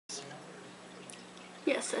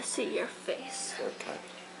Yes, I see your face. Okay.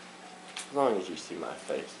 As long as you see my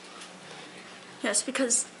face. Yes,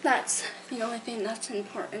 because that's the only thing that's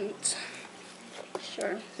important.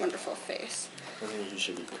 Sure, wonderful face. I think you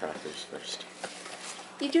should eat crackers first.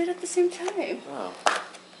 You do it at the same time. Wow.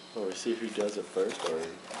 Well, we see who does it first, or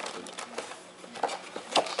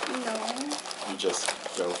No. you just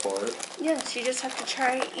go for it? Yes, you just have to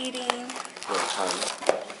try eating. What time?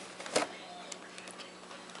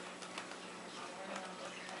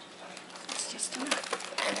 It's just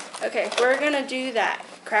enough. Okay, we're gonna do that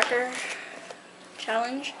cracker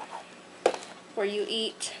challenge where you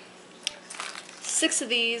eat 6 of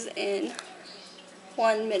these in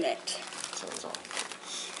 1 minute. Sounds awful.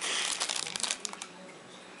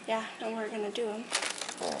 Yeah, and we're gonna do them.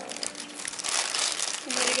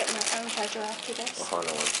 I'm gonna get my phone charger after this. Well,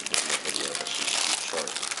 Hannah wants to do a video, but she's too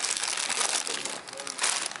short.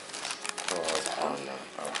 Oh, no.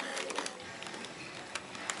 Oh.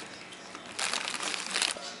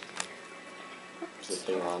 Is the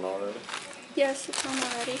thing on already? Yes, it's on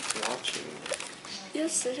already. Watching.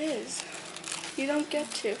 Yes, it is. You don't get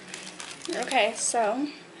to. Okay, so.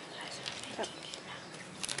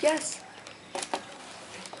 Yes.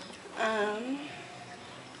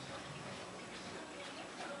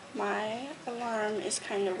 My alarm is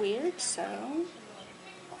kind of weird, so.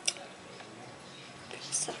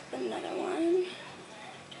 Set up another one.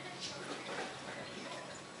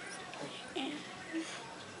 And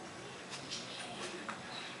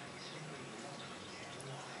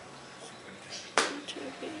 1, 2,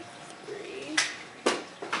 3.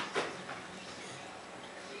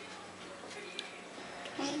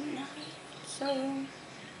 29. So.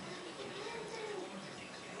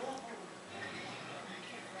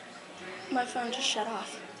 My phone just shut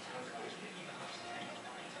off.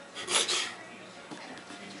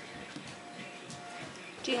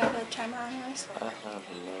 Do you have a timer on yours? I have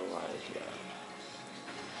no idea.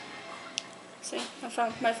 See,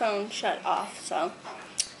 my phone shut off, so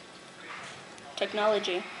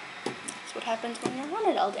technology. That's what happens when you're on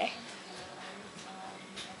it all day.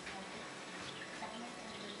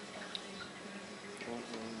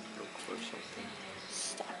 Look for something.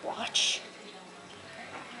 Stopwatch.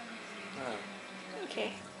 Oh.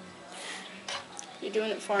 Okay. You're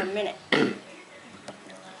doing it for a minute.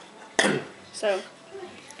 So,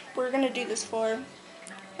 we're going to do this for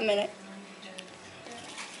a minute.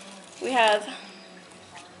 We have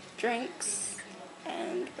drinks,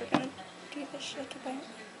 and we're going to do this shit about.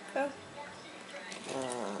 Go.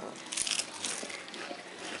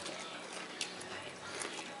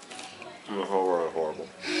 Horrible.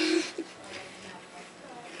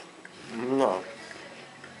 No.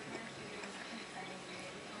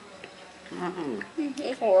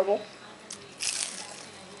 It's horrible.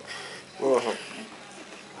 Ugh.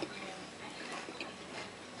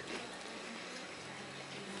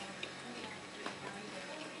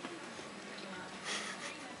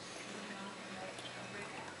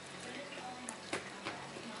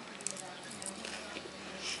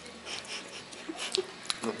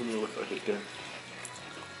 Nothing looks like it did.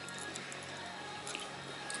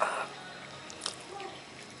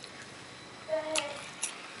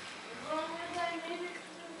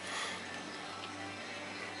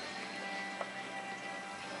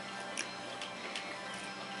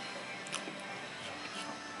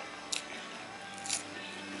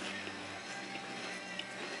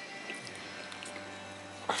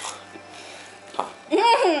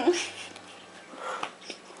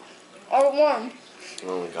 I have one. I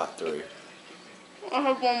only got 3. I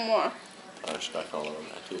have one more. I stuck all of them.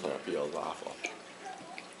 That feels like feels awful.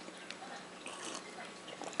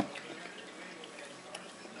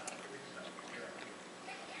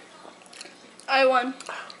 I have one.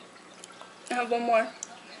 I have one more.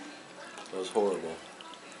 That was horrible.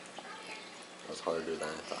 That was harder than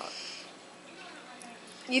I thought.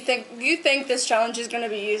 You think this challenge is gonna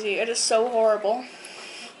be easy? It is so horrible.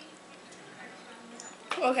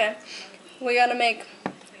 Okay, we gotta make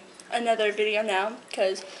another video now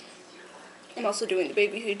because I'm also doing the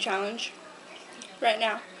baby food challenge right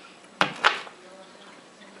now.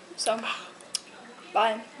 So,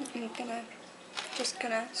 bye. I'm just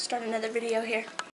gonna start another video here.